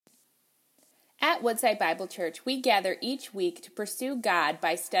At Woodside Bible Church, we gather each week to pursue God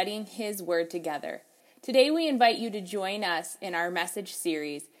by studying His Word together. Today, we invite you to join us in our message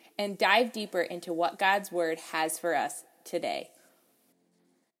series and dive deeper into what God's Word has for us today.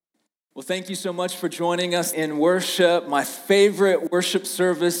 Well, thank you so much for joining us in worship. My favorite worship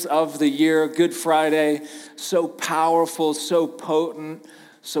service of the year, Good Friday. So powerful, so potent,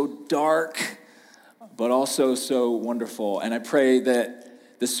 so dark, but also so wonderful. And I pray that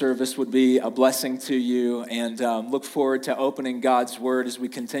this service would be a blessing to you, and look forward to opening God's Word as we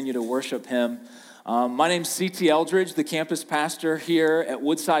continue to worship Him. My name's C.T. Eldridge, the campus pastor here at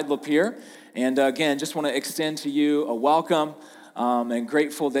Woodside Lapeer. And again, just want to extend to you a welcome. And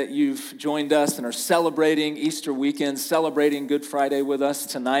grateful that you've joined us and are celebrating Easter weekend, celebrating Good Friday with us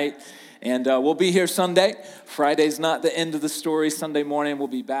tonight. And we'll be here Sunday. Friday's not the end of the story. Sunday morning we'll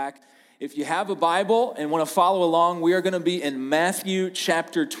be back. If you have a Bible and want to follow along, we are going to be in Matthew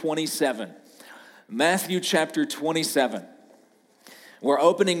chapter 27. Matthew chapter 27. We're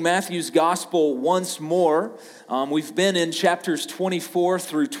opening Matthew's gospel once more. We've been in chapters 24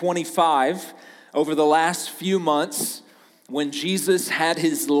 through 25 over the last few months when Jesus had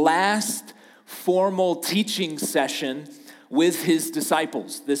his last formal teaching session with his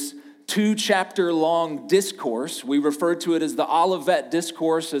disciples. This 2-chapter long discourse, we refer to it as the Olivet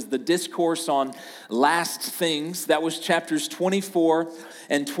Discourse, as the discourse on last things. That was chapters 24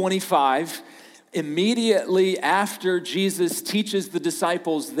 and 25. Immediately after Jesus teaches the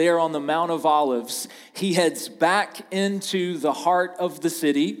disciples there on the Mount of Olives, he heads back into the heart of the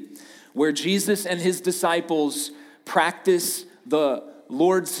city where Jesus and his disciples practice the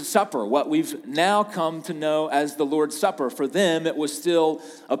Lord's Supper, what we've now come to know as the Lord's Supper. For them, it was still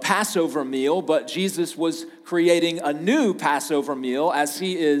a Passover meal, but Jesus was creating a new Passover meal as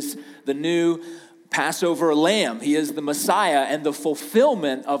he is the new Passover lamb. He is the Messiah and the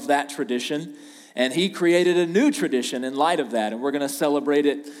fulfillment of that tradition, and he created a new tradition in light of that, and we're going to celebrate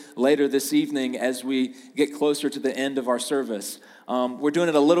it later this evening as we get closer to the end of our service. We're doing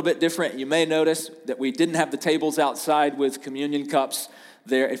it a little bit different. You may notice that we didn't have the tables outside with communion cups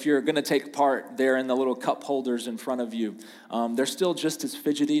there. If you're going to take part, they're in the little cup holders in front of you. They're still just as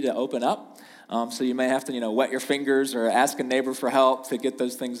fidgety to open up, so you may have to, wet your fingers or ask a neighbor for help to get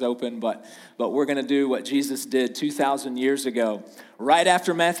those things open. But we're going to do what Jesus did 2,000 years ago. Right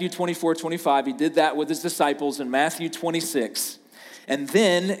after Matthew 24:25, he did that with his disciples in Matthew 26. And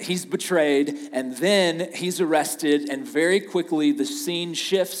then he's betrayed, and then he's arrested, and very quickly the scene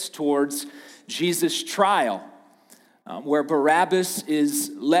shifts towards Jesus' trial, where Barabbas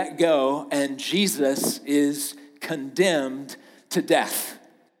is let go and Jesus is condemned to death.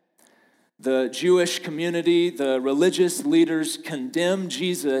 The Jewish community, the religious leaders condemn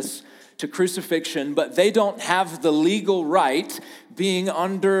Jesus to crucifixion, but they don't have the legal right, being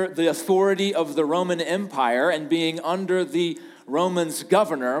under the authority of the Roman Empire and being under the Roman's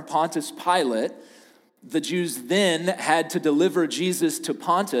governor, Pontius Pilate. The Jews then had to deliver Jesus to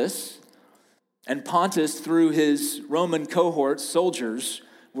Pontius, and Pontius, through his Roman cohorts, soldiers,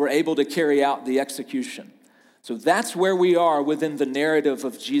 were able to carry out the execution. So that's where we are within the narrative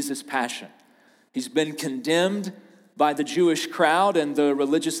of Jesus' passion. He's been condemned by the Jewish crowd and the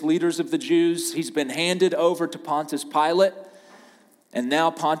religious leaders of the Jews. He's been handed over to Pontius Pilate, and now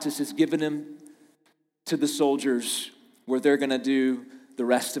Pontius has given him to the soldiers where they're going to do the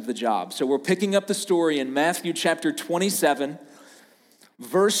rest of the job. So we're picking up the story in Matthew chapter 27,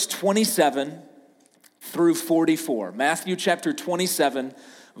 verse 27 through 44. Matthew chapter 27,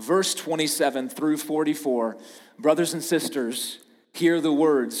 verse 27 through 44. Brothers and sisters, hear the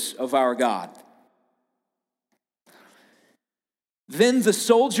words of our God. Then the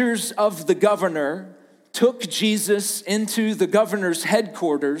soldiers of the governor took Jesus into the governor's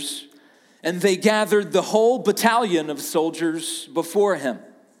headquarters, and they gathered the whole battalion of soldiers before him.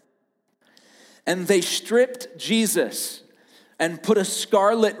 And they stripped Jesus and put a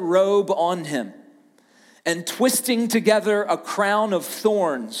scarlet robe on him. And twisting together a crown of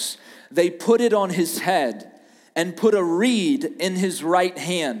thorns, they put it on his head and put a reed in his right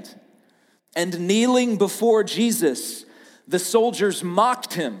hand. And kneeling before Jesus, the soldiers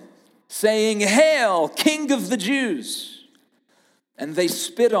mocked him, saying, "Hail, King of the Jews!" And they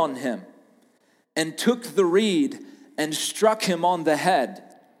spit on him and took the reed and struck him on the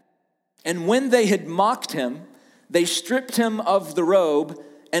head. And when they had mocked him, they stripped him of the robe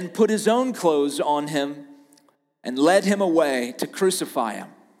and put his own clothes on him and led him away to crucify him.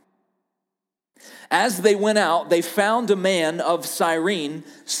 As they went out, they found a man of Cyrene,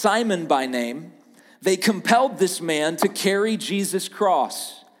 Simon by name. They compelled this man to carry Jesus'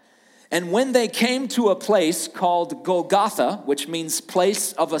 cross. And when they came to a place called Golgotha, which means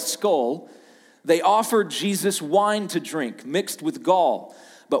place of a skull, They offered Jesus wine to drink mixed with gall,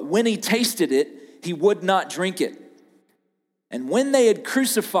 but when he tasted it, he would not drink it. And when they had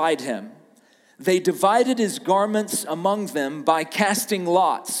crucified him, they divided his garments among them by casting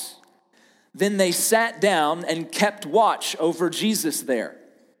lots. Then they sat down and kept watch over Jesus there.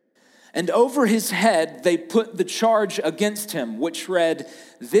 And over his head they put the charge against him, which read,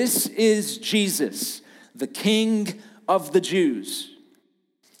 "This is Jesus, the King of the Jews."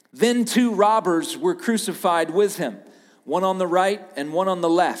 Then 2 robbers were crucified with him, one on the right and one on the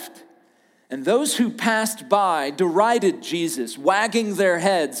left. And those who passed by derided Jesus, wagging their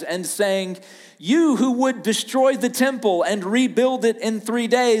heads and saying, "You who would destroy the temple and rebuild it in 3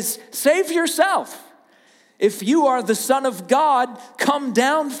 days, save yourself. If you are the Son of God, come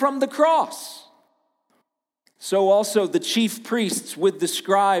down from the cross." So also the chief priests with the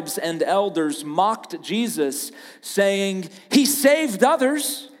scribes and elders mocked Jesus, saying, "He saved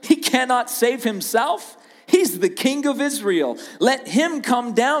others. He cannot save himself. He's the King of Israel. Let him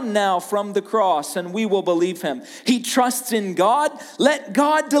come down now from the cross, and we will believe him. He trusts in God. Let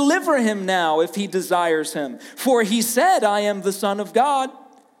God deliver him now if he desires him. For he said, 'I am the Son of God.'"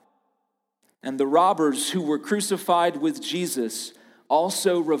 And the robbers who were crucified with Jesus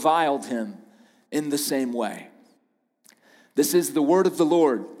also reviled him in the same way. This is the word of the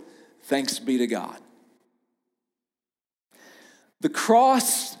Lord. Thanks be to God. The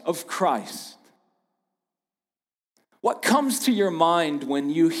cross of Christ. What comes to your mind when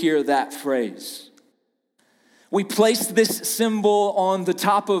you hear that phrase? We place this symbol on the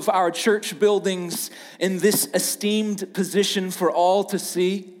top of our church buildings in this esteemed position for all to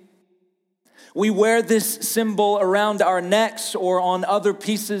see. We wear this symbol around our necks or on other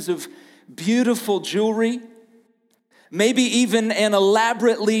pieces of beautiful jewelry. Maybe even an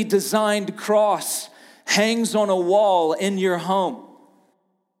elaborately designed cross hangs on a wall in your home.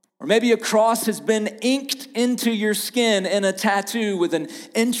 Or maybe a cross has been inked into your skin in a tattoo with an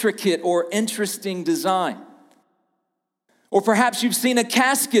intricate or interesting design. Or perhaps you've seen a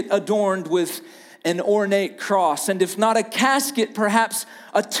casket adorned with an ornate cross, and if not a casket, perhaps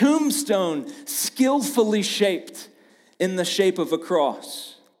a tombstone skillfully shaped in the shape of a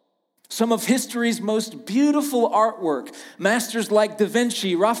cross. Some of history's most beautiful artwork, masters like Da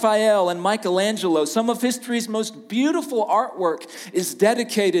Vinci, Raphael, and Michelangelo, some of history's most beautiful artwork is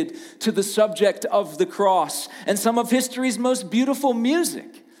dedicated to the subject of the cross. And some of history's most beautiful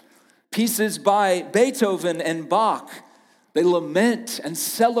music, pieces by Beethoven and Bach, they lament and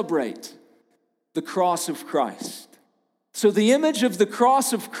celebrate the cross of Christ. So the image of the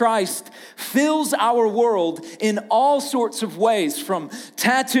cross of Christ fills our world in all sorts of ways, from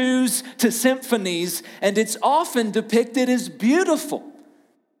tattoos to symphonies, and it's often depicted as beautiful,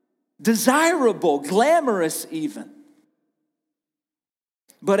 desirable, glamorous even.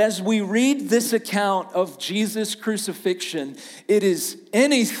 But as we read this account of Jesus' crucifixion, it is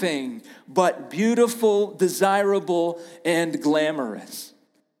anything but beautiful, desirable, and glamorous.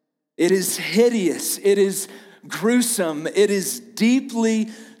 It is hideous. It is gruesome. It is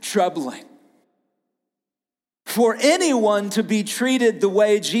deeply troubling. For anyone to be treated the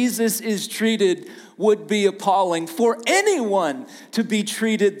way Jesus is treated would be appalling. For anyone to be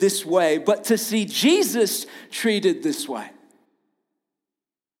treated this way, but to see Jesus treated this way.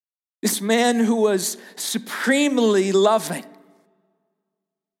 This man who was supremely loving.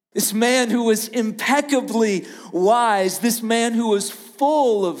 This man who was impeccably wise. This man who was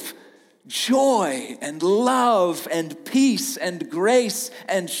full of joy and love and peace and grace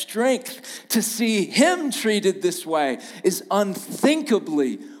and strength. To see him treated this way is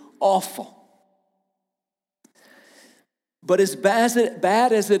unthinkably awful. But as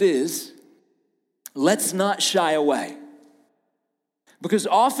bad as it is, let's not shy away. Because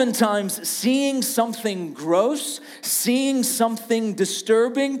oftentimes seeing something gross, seeing something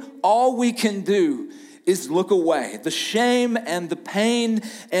disturbing, all we can do is look away. The shame and the pain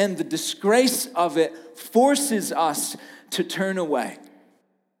and the disgrace of it forces us to turn away.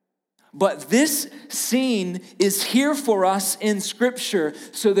 But this scene is here for us in Scripture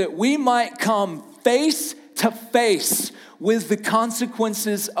so that we might come face to face with the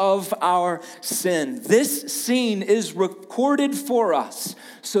consequences of our sin. This scene is recorded for us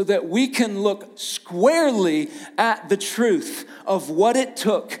so that we can look squarely at the truth of what it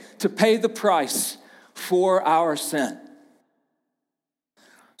took to pay the price for our sin.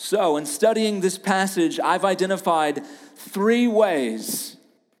 So, in studying this passage, I've identified 3 ways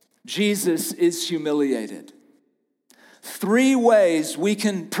Jesus is humiliated. 3 ways we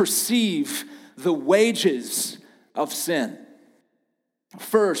can perceive the wages of sin.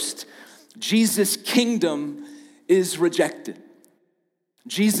 First, Jesus' kingdom is rejected.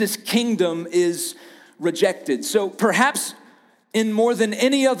 Jesus' kingdom is rejected. So perhaps in more than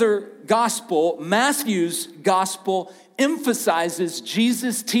any other gospel, Matthew's gospel emphasizes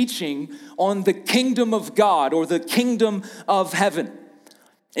Jesus' teaching on the kingdom of God or the kingdom of heaven.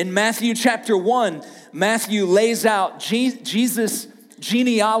 In Matthew chapter 1, Matthew lays out Jesus'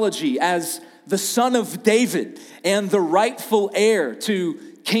 genealogy as the son of David and the rightful heir to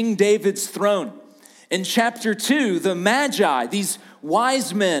King David's throne. In chapter 2, the Magi, these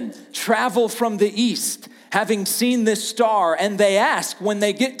wise men, travel from the east, having seen this star, and they ask when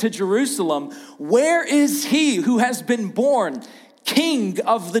they get to Jerusalem, where is he who has been born King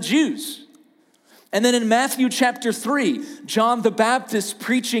of the Jews? And then in Matthew chapter 3, John the Baptist's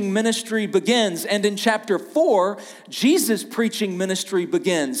preaching ministry begins. And in chapter 4, Jesus' preaching ministry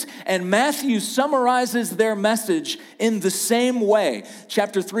begins. And Matthew summarizes their message in the same way.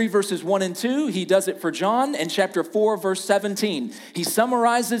 Chapter 3, verses 1 and 2, he does it for John. And chapter 4, verse 17, he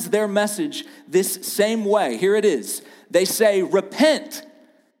summarizes their message this same way. Here it is. They say, repent,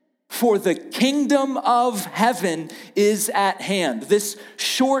 for the kingdom of heaven is at hand. This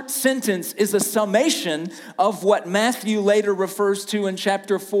short sentence is a summation of what Matthew later refers to in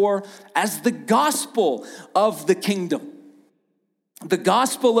chapter 4 as the gospel of the kingdom. The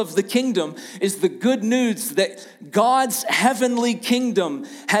gospel of the kingdom is the good news that God's heavenly kingdom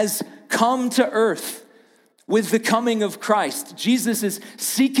has come to earth with the coming of Christ. Jesus is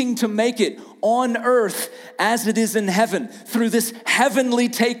seeking to make it on earth as it is in heaven through this heavenly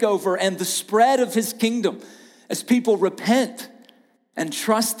takeover and the spread of his kingdom as people repent and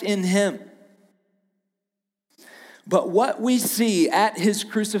trust in him. But what we see at his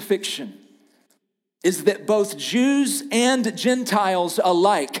crucifixion is that both Jews and Gentiles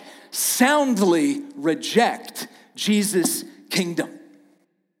alike soundly reject Jesus' kingdom.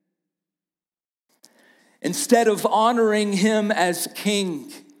 Instead of honoring him as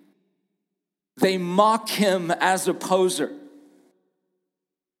king, they mock him as a poser.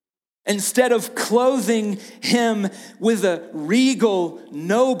 Instead of clothing him with a regal,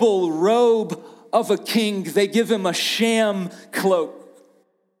 noble robe of a king, they give him a sham cloak.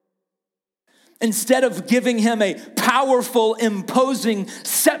 Instead of giving him a powerful, imposing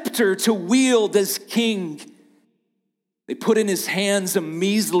scepter to wield as king, they put in his hands a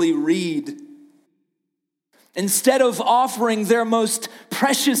measly reed. Instead of offering their most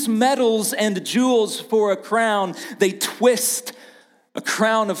precious metals and jewels for a crown, they twist a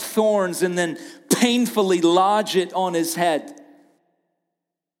crown of thorns and then painfully lodge it on his head.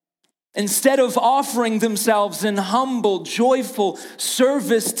 Instead of offering themselves in humble, joyful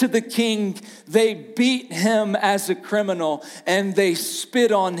service to the king, they beat him as a criminal and they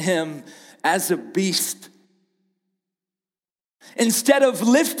spit on him as a beast. Instead of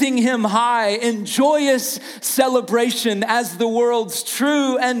lifting him high in joyous celebration as the world's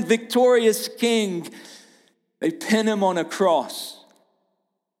true and victorious king, they pin him on a cross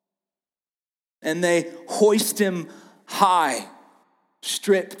and they hoist him high,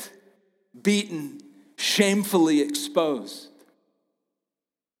 stripped, beaten, shamefully exposed.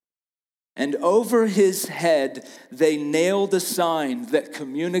 And over his head, they nailed a sign that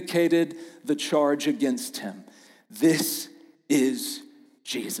communicated the charge against him. This is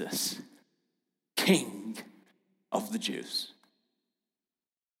Jesus, King of the Jews.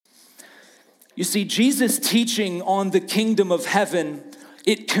 You see, Jesus' teaching on the kingdom of heaven,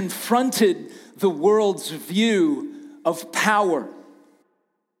 it confronted the world's view of power.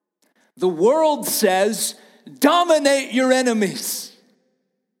 The world says, dominate your enemies.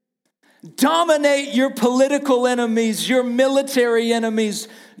 Dominate your political enemies, your military enemies.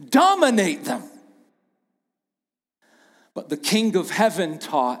 Dominate them. But the King of heaven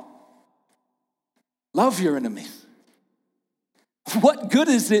taught, love your enemies. What good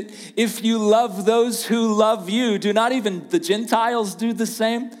is it if you love those who love you? Do not even the Gentiles do the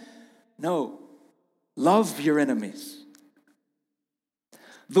same? No, love your enemies.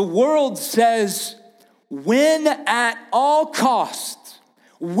 The world says, win at all costs,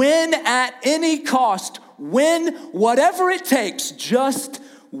 win at any cost, win whatever it takes, just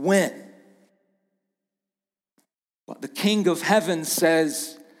win. But the King of heaven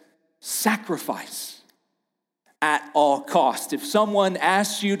says, sacrifice at all cost. If someone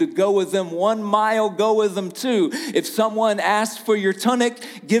asks you to go with them 1 mile, go with them 2. If someone asks for your tunic,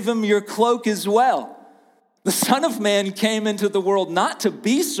 give them your cloak as well. The Son of Man came into the world not to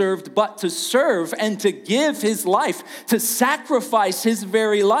be served, but to serve and to give his life, to sacrifice his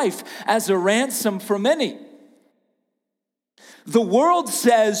very life as a ransom for many. The world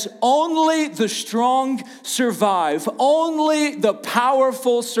says only the strong survive, only the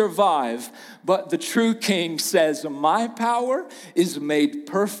powerful survive. But the true king says, my power is made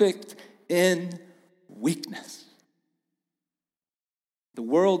perfect in weakness. The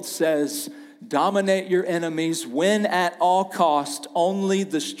world says, dominate your enemies, win at all cost, only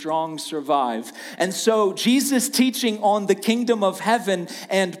the strong survive. And so Jesus' teaching on the kingdom of heaven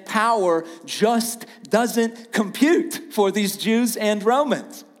and power just doesn't compute for these Jews and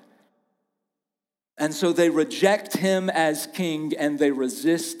Romans. And so they reject him as king and they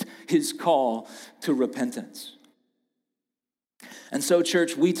resist his call to repentance. And so,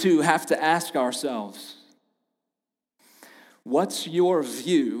 church, we too have to ask ourselves, what's your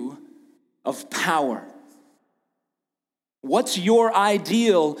view of power? What's your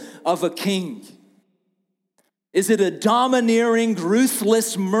ideal of a king? Is it a domineering,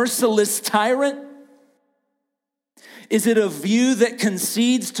 ruthless, merciless tyrant? Is it a view that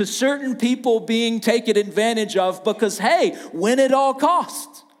concedes to certain people being taken advantage of because, hey, win at all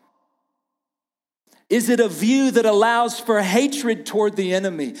costs? Is it a view that allows for hatred toward the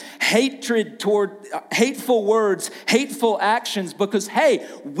enemy, hatred toward hateful words, hateful actions because, hey,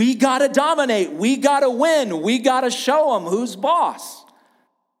 we got to dominate, we got to win, we got to show them who's boss?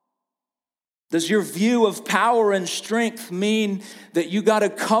 Does your view of power and strength mean that you got to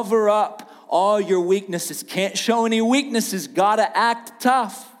cover up all your weaknesses? Can't show any weaknesses, got to act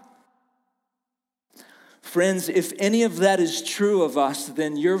tough? Friends, if any of that is true of us,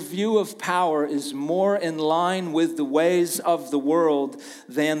 then your view of power is more in line with the ways of the world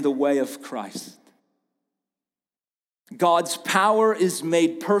than the way of Christ. God's power is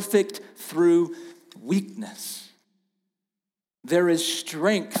made perfect through weakness. There is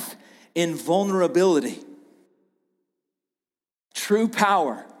strength in vulnerability. True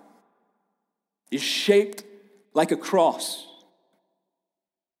power is shaped like a cross,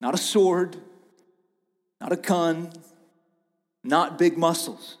 not a sword, not a gun, not big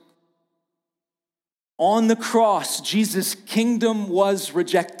muscles. On the cross, Jesus' kingdom was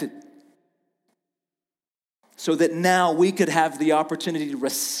rejected so that now we could have the opportunity to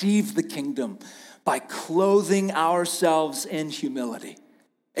receive the kingdom by clothing ourselves in humility,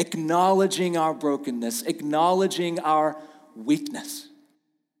 acknowledging our brokenness, acknowledging our weakness.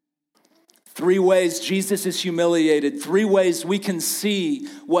 3 ways Jesus is humiliated. 3 ways we can see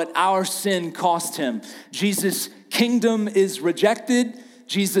what our sin cost him. Jesus' kingdom is rejected.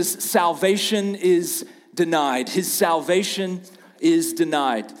 Jesus' salvation is denied. His salvation is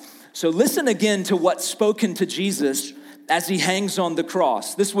denied. So listen again to what's spoken to Jesus as he hangs on the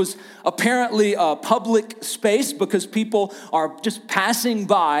cross. This was apparently a public space because people are just passing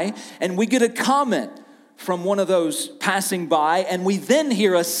by, and we get a comment from one of those passing by, and we then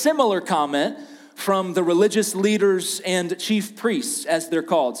hear a similar comment from the religious leaders and chief priests, as they're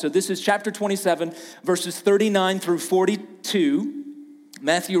called. So this is chapter 27, verses 39 through 42.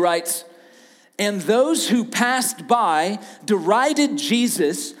 Matthew writes, "And those who passed by derided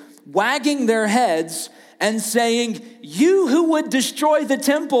Jesus, wagging their heads and saying, 'You who would destroy the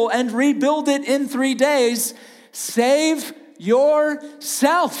temple and rebuild it in 3 days, save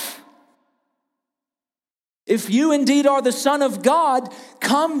yourself. If you indeed are the Son of God,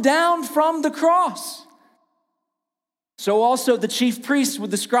 come down from the cross.' So also the chief priests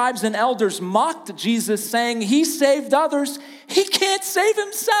with the scribes and elders mocked Jesus, saying, 'He saved others, he can't save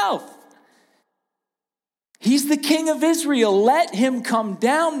himself. He's the King of Israel. Let him come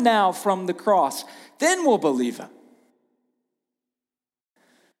down now from the cross. Then we'll believe him.'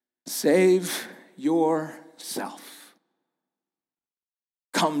 Save yourself.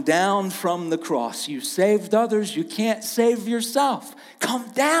 Come down from the cross. You saved others, you can't save yourself. Come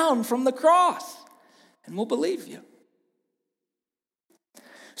down from the cross, and we'll believe you."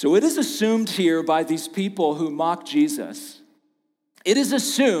 So it is assumed here by these people who mock Jesus, it is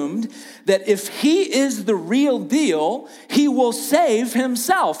assumed that if he is the real deal, he will save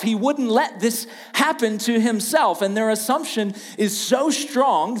himself. He wouldn't let this happen to himself. And their assumption is so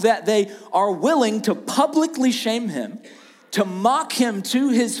strong that they are willing to publicly shame him, to mock him to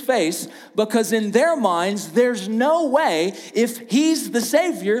his face, because in their minds, there's no way, if he's the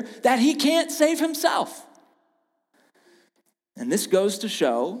Savior, that he can't save himself. And this goes to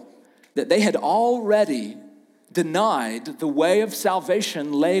show that they had already denied the way of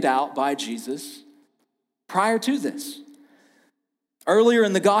salvation laid out by Jesus prior to this. Earlier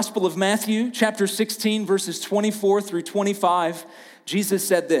in the Gospel of Matthew, chapter 16, verses 24 through 25, Jesus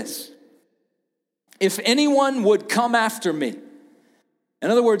said this, "If anyone would come after me,"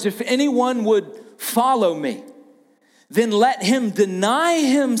 in other words, if anyone would follow me, "then let him deny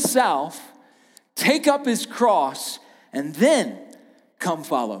himself, take up his cross, and then come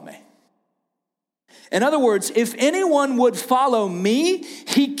follow me. In other words, if anyone would follow me,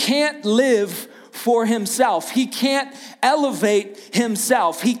 he can't live for himself. He can't elevate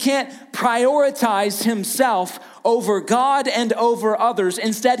himself. He can't prioritize himself over God and over others.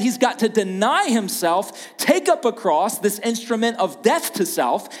 Instead, he's got to deny himself, take up a cross, this instrument of death to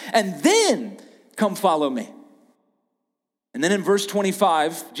self, and then come follow me. And then in verse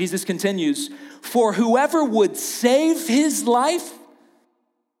 25, Jesus continues, for whoever would save his life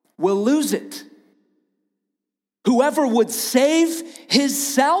will lose it. Whoever would save his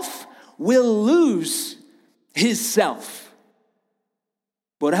self will lose his self.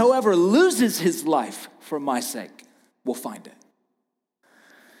 But whoever loses his life for my sake will find it.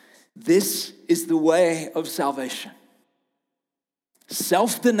 This is the way of salvation.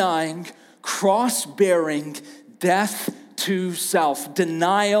 Self-denying, cross-bearing, death to self,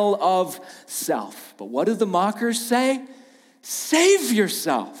 denial of self. But what do the mockers say? Save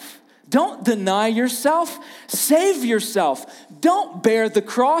yourself. Don't deny yourself. Save yourself. Don't bear the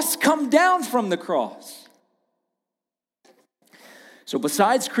cross. Come down from the cross. So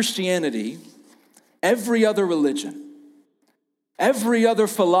besides Christianity, every other religion, every other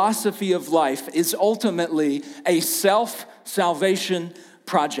philosophy of life is ultimately a self-salvation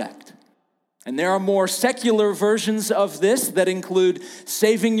project. And there are more secular versions of this that include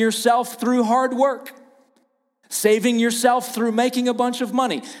saving yourself through hard work, saving yourself through making a bunch of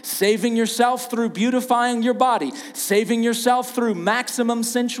money, saving yourself through beautifying your body, saving yourself through maximum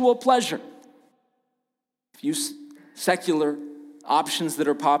sensual pleasure. A few secular options that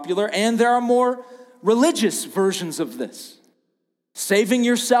are popular, and there are more religious versions of this. Saving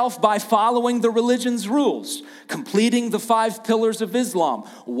yourself by following the religion's rules, completing the 5 pillars of Islam,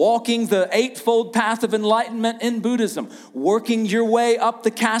 walking the 8-fold path of enlightenment in Buddhism, working your way up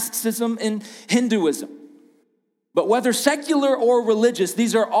the caste system in Hinduism. But whether secular or religious,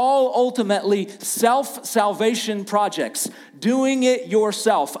 these are all ultimately self-salvation projects. Doing it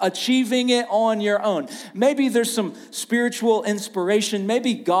yourself, achieving it on your own. Maybe there's some spiritual inspiration.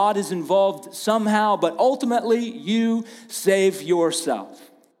 Maybe God is involved somehow, but ultimately you save yourself.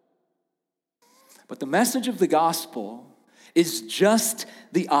 But the message of the gospel is just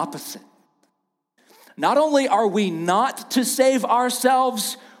the opposite. Not only are we not to save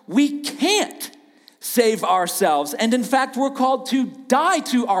ourselves, we can't save ourselves. And in fact, we're called to die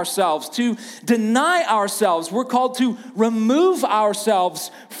to ourselves, to deny ourselves. We're called to remove ourselves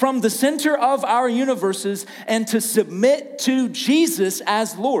from the center of our universes and to submit to Jesus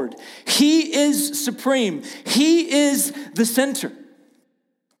as Lord. He is supreme. He is the center.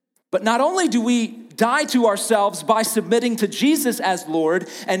 But not only do we die to ourselves by submitting to Jesus as Lord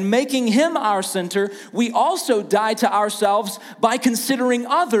and making him our center, we also die to ourselves by considering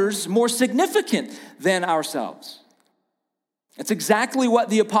others more significant than ourselves. It's exactly what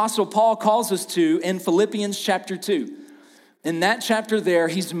the Apostle Paul calls us to in Philippians chapter 2. In that chapter there,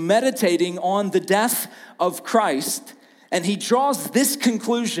 he's meditating on the death of Christ, and he draws this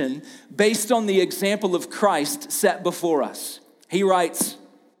conclusion based on the example of Christ set before us. He writes,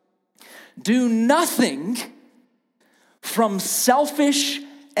 do nothing from selfish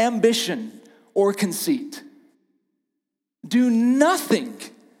ambition or conceit. Do nothing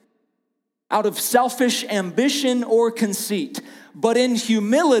out of selfish ambition or conceit, but in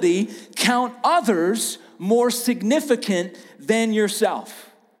humility count others more significant than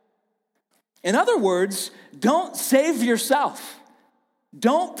yourself. In other words, don't save yourself.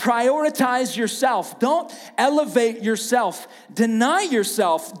 Don't prioritize yourself. Don't elevate yourself. Deny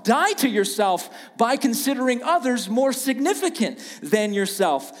yourself. Die to yourself by considering others more significant than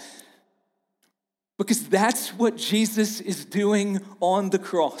yourself. Because that's what Jesus is doing on the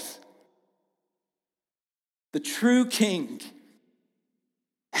cross. The true King,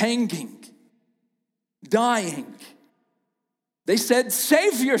 hanging, dying. They said,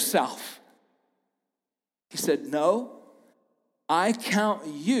 save yourself. He said, no. I count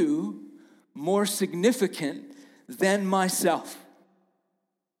you more significant than myself.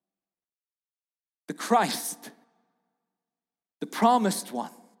 The Christ, the promised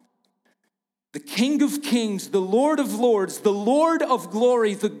one, the King of Kings, the Lord of Lords, the Lord of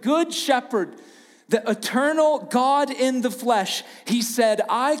glory, the Good Shepherd, the eternal God in the flesh. He said,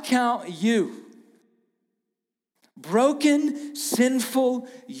 I count you. Broken, sinful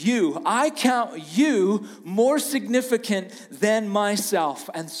you. I count you more significant than myself.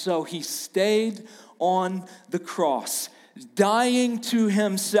 And so he stayed on the cross, dying to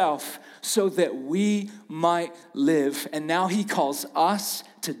himself so that we might live. And now he calls us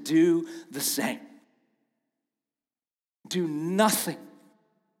to do the same. Do nothing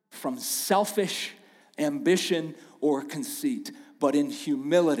from selfish ambition, or conceit, but in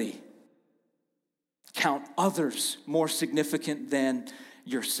humility, count others more significant than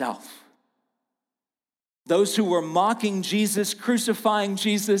yourself. Those who were mocking Jesus, crucifying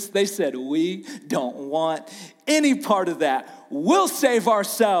Jesus, they said, we don't want any part of that. We'll save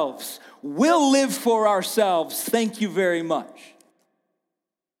ourselves. We'll live for ourselves. Thank you very much.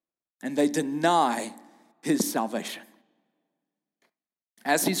 And they deny his salvation.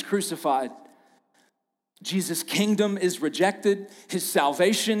 As he's crucified, Jesus' kingdom is rejected, his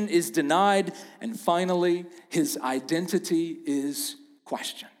salvation is denied, and finally, his identity is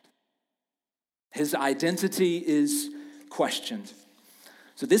questioned. His identity is questioned.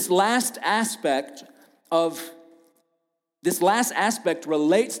 So this last aspect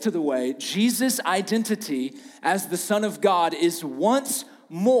relates to the way Jesus' identity as the Son of God is once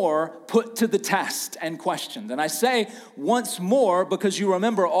more put to the test and questioned. And I say once more because you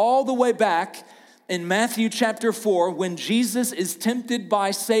remember all the way back in Matthew chapter 4, when Jesus is tempted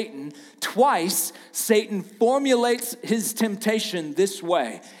by Satan, twice Satan formulates his temptation this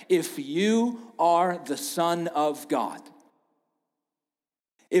way: if you are the Son of God.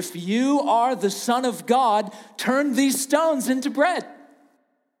 If you are the Son of God, turn these stones into bread.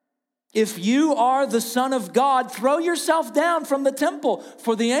 If you are the Son of God, throw yourself down from the temple,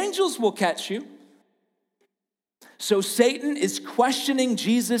 for the angels will catch you. So Satan is questioning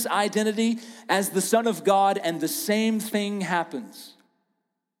Jesus' identity as the Son of God, and the same thing happens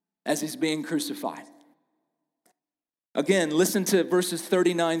as he's being crucified. Again, listen to verses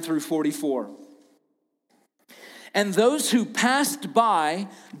 39 through 44. And those who passed by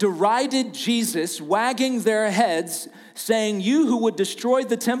derided Jesus, wagging their heads, saying, "You who would destroy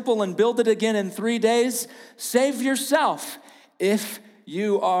the temple and build it again in 3 days, save yourself if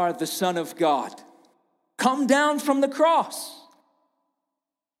you are the Son of God. Come down from the cross."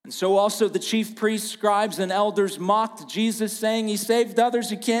 And so also the chief priests, scribes, and elders mocked Jesus, saying, "He saved others,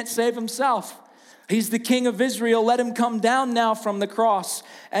 he can't save himself. He's the King of Israel. Let him come down now from the cross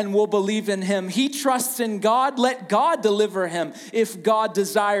and we'll believe in him. He trusts in God. Let God deliver him if God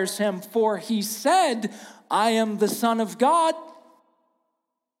desires him. For he said, 'I am the Son of God.'"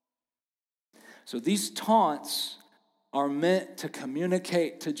 So these taunts are meant to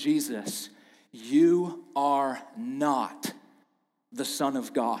communicate to Jesus, you are not the Son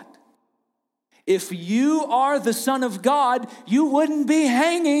of God. If you are the Son of God, you wouldn't be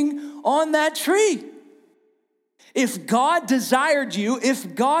hanging on that tree. If God desired you,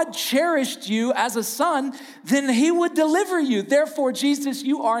 if God cherished you as a son, then he would deliver you. Therefore, Jesus,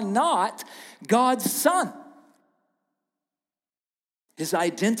 you are not God's son. His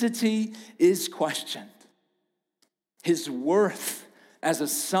identity is questioned. His worth as a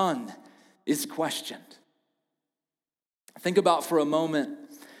son is questioned. Think about for a moment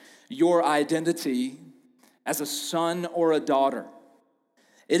your identity as a son or a daughter.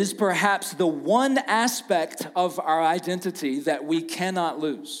 It is perhaps the one aspect of our identity that we cannot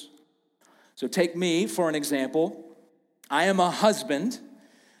lose. So take me for an example. I am a husband.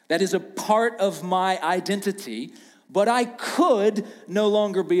 That is a part of my identity, but I could no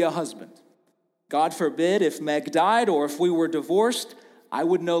longer be a husband. God forbid, if Meg died or if we were divorced, I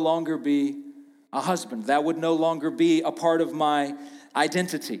would no longer be a husband. That would no longer be a part of my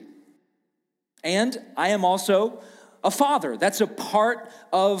identity. And I am also a father. That's a part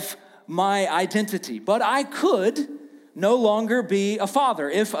of my identity. But I could no longer be a father.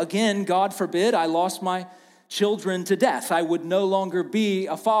 If, again, God forbid, I lost my children to death, I would no longer be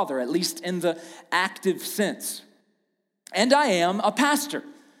a father, at least in the active sense. And I am a pastor.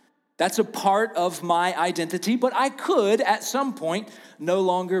 That's a part of my identity, but I could, at some point, no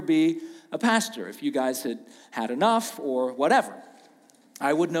longer be a pastor. If you guys had had enough or whatever,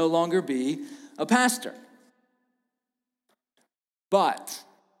 I would no longer be a pastor. But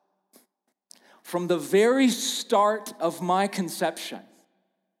from the very start of my conception,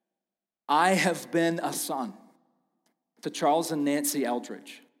 I have been a son to Charles and Nancy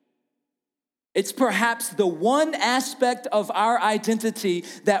Eldridge. It's perhaps the one aspect of our identity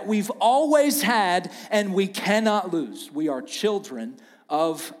that we've always had and we cannot lose. We are children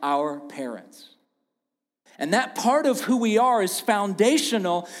of our parents. And that part of who we are is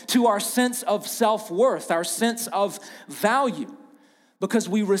foundational to our sense of self-worth, our sense of value, because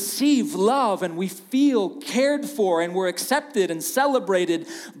we receive love and we feel cared for and we're accepted and celebrated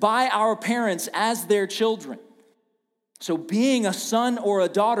by our parents as their children. So being a son or a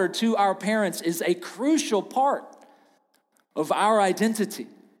daughter to our parents is a crucial part of our identity.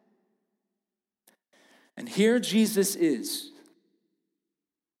 And here Jesus is,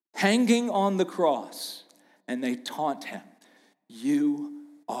 hanging on the cross, and they taunt him, "You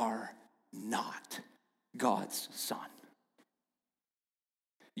are not God's son.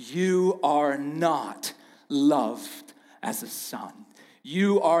 You are not loved as a son.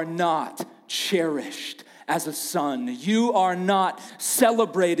 You are not cherished as a son. You are not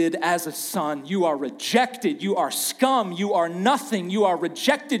celebrated as a son. You are rejected. You are scum. You are nothing. You are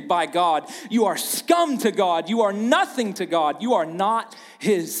rejected by God. You are scum to God. You are nothing to God. You are not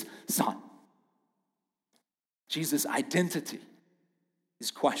his son. Jesus' identity is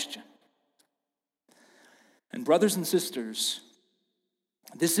questioned. And brothers and sisters,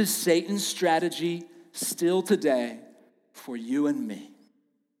 this is Satan's strategy still today for you and me.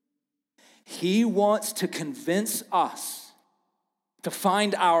 He wants to convince us to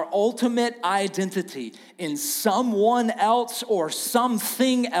find our ultimate identity in someone else or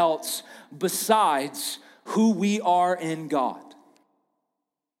something else besides who we are in God.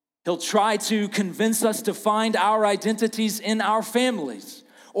 He'll try to convince us to find our identities in our families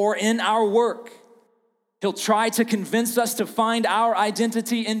or in our work. He'll try to convince us to find our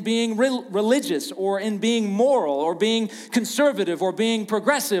identity in being religious or in being moral or being conservative or being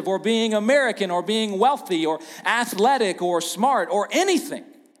progressive or being American or being wealthy or athletic or smart or anything.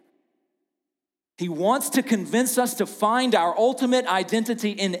 He wants to convince us to find our ultimate identity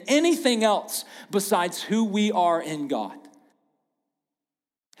in anything else besides who we are in God.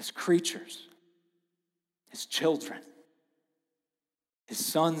 His creatures, his children, his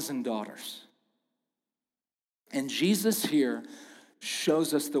sons and daughters. And Jesus here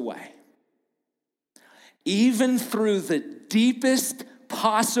shows us the way. Even through the deepest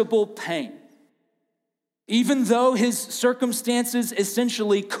possible pain, even though his circumstances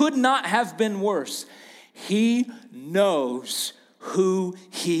essentially could not have been worse, he knows who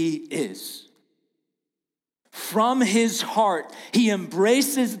he is. From his heart, he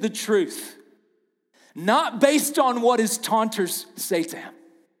embraces the truth, not based on what his taunters say to him,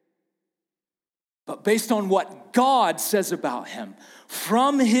 but based on what God says about him.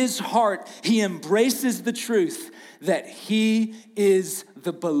 From his heart, he embraces the truth that he is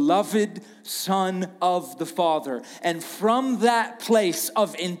the beloved Son of the Father. And from that place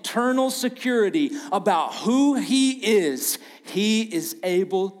of internal security about who he is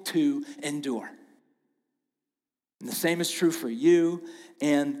able to endure. And the same is true for you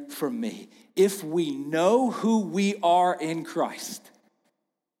and for me. If we know who we are in Christ,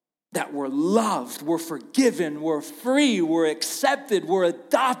 that we're loved, we're forgiven, we're free, we're accepted, we're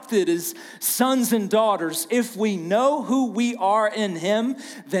adopted as sons and daughters. If we know who we are in him,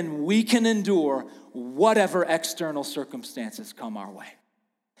 then we can endure whatever external circumstances come our way.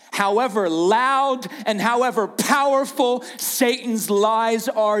 However loud and however powerful Satan's lies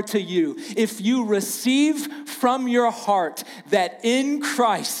are to you, if you receive from your heart that in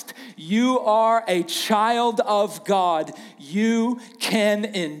Christ you are a child of God, you can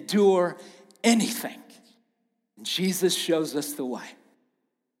endure anything. Jesus shows us the way.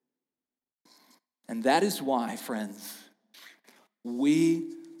 And that is why, friends,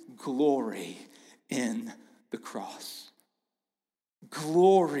 we glory in the cross.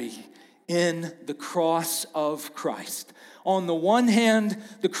 Glory in the cross of Christ. On the one hand,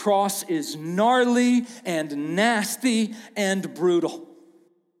 the cross is gnarly and nasty and brutal.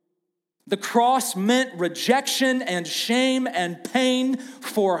 The cross meant rejection and shame and pain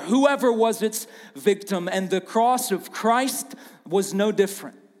for whoever was its victim, and the cross of Christ was no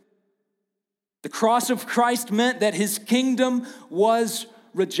different. The cross of Christ meant that his kingdom was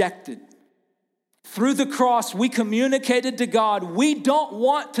rejected. Through the cross, we communicated to God, we don't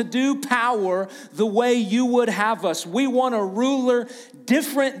want to do power the way you would have us. We want a ruler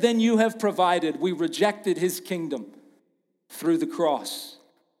different than you have provided. We rejected his kingdom through the cross.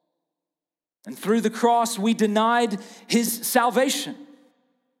 And through the cross, we denied his salvation.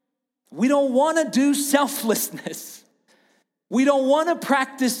 We don't want to do selflessness. We don't want to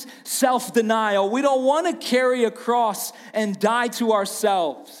practice self-denial. We don't want to carry a cross and die to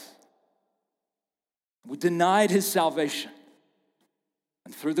ourselves. We denied his salvation.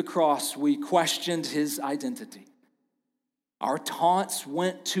 And through the cross, we questioned his identity. Our taunts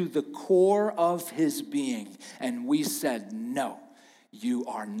went to the core of his being, and we said, no, you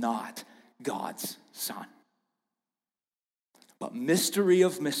are not God's son. But mystery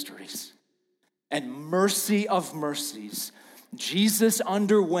of mysteries and mercy of mercies, Jesus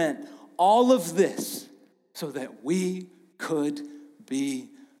underwent all of this so that we could be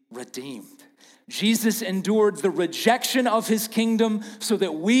redeemed, Jesus endured the rejection of his kingdom so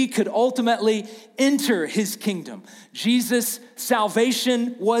that we could ultimately enter his kingdom. Jesus'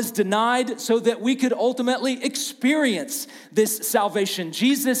 salvation was denied so that we could ultimately experience this salvation.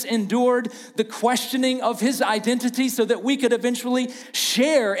 Jesus endured the questioning of his identity so that we could eventually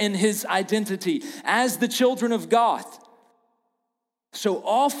share in his identity as the children of God. So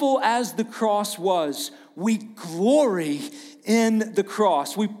awful as the cross was, we glory in the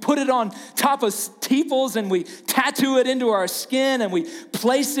cross. We put it on top of steeples and we tattoo it into our skin and we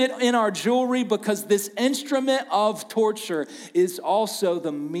place it in our jewelry because this instrument of torture is also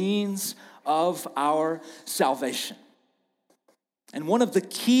the means of our salvation. And one of the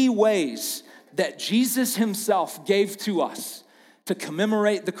key ways that Jesus himself gave to us to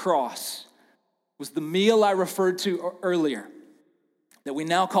commemorate the cross was the meal I referred to earlier that we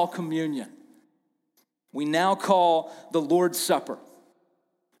now call communion. We now call the Lord's Supper.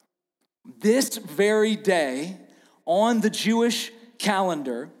 This very day on the Jewish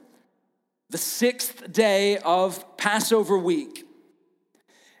calendar, the 6th day of Passover week,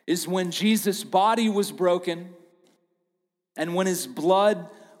 is when Jesus' body was broken and when his blood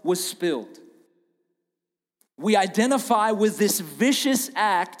was spilled. We identify with this vicious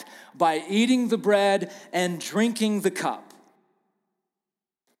act by eating the bread and drinking the cup.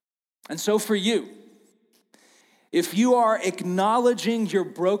 And so for you, if you are acknowledging your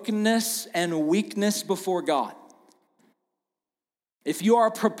brokenness and weakness before God, if you are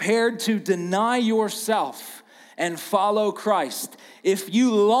prepared to deny yourself and follow Christ, if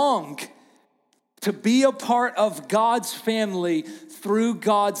you long to be a part of God's family through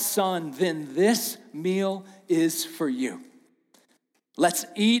God's Son, then this meal is for you. Let's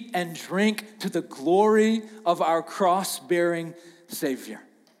eat and drink to the glory of our cross-bearing Savior.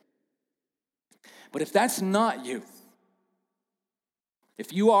 But if that's not you,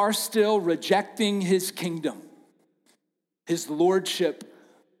 if you are still rejecting his kingdom, his lordship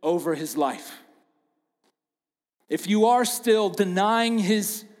over his life, if you are still denying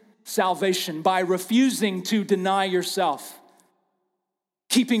his salvation by refusing to deny yourself,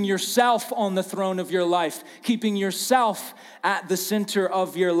 keeping yourself on the throne of your life, keeping yourself at the center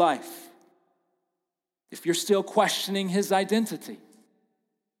of your life, if you're still questioning his identity,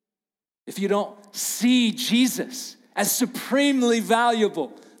 if you don't see Jesus as supremely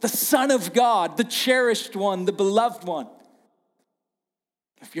valuable, the Son of God, the cherished one, the beloved one,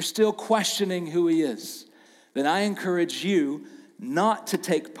 if you're still questioning who he is, then I encourage you not to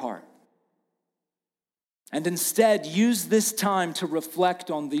take part. And instead, use this time to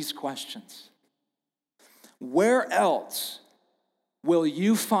reflect on these questions. Where else will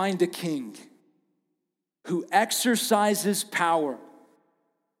you find a king who exercises power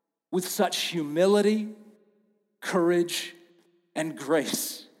with such humility, courage, and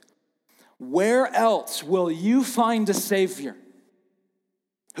grace? Where else will you find a Savior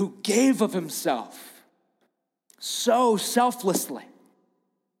who gave of himself so selflessly?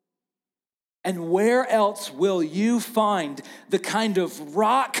 And where else will you find the kind of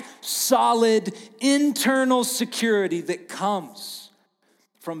rock-solid internal security that comes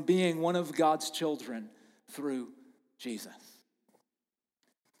from being one of God's children through Jesus?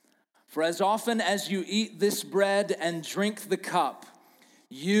 For as often as you eat this bread and drink the cup,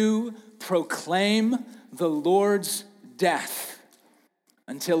 you proclaim the Lord's death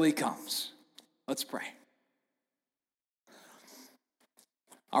until he comes. Let's pray.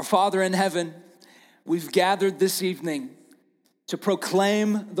 Our Father in heaven, we've gathered this evening to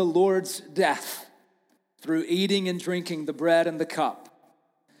proclaim the Lord's death through eating and drinking the bread and the cup.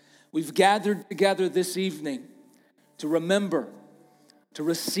 We've gathered together this evening to remember, to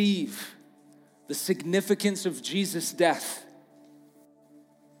receive the significance of Jesus' death.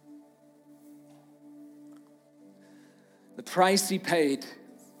 The price he paid,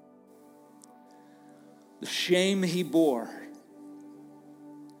 the shame he bore,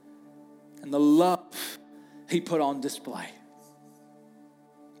 and the love he put on display.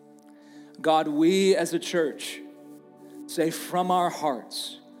 God, we as a church say from our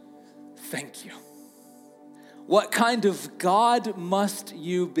hearts, thank you. What kind of God must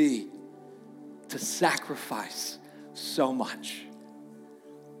you be to sacrifice so much?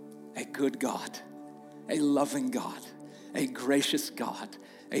 A good God, a loving God, a gracious God,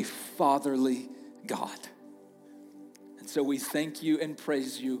 a fatherly God. And so we thank you and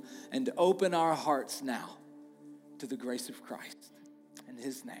praise you and open our hearts now to the grace of Christ. In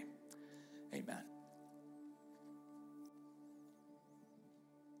his name, amen.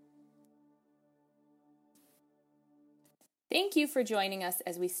 Thank you for joining us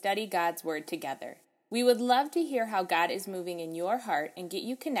as we study God's Word together. We would love to hear how God is moving in your heart and get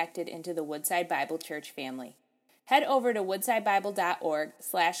you connected into the Woodside Bible Church family. Head over to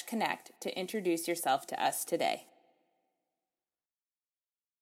woodsidebible.org/connect to introduce yourself to us today.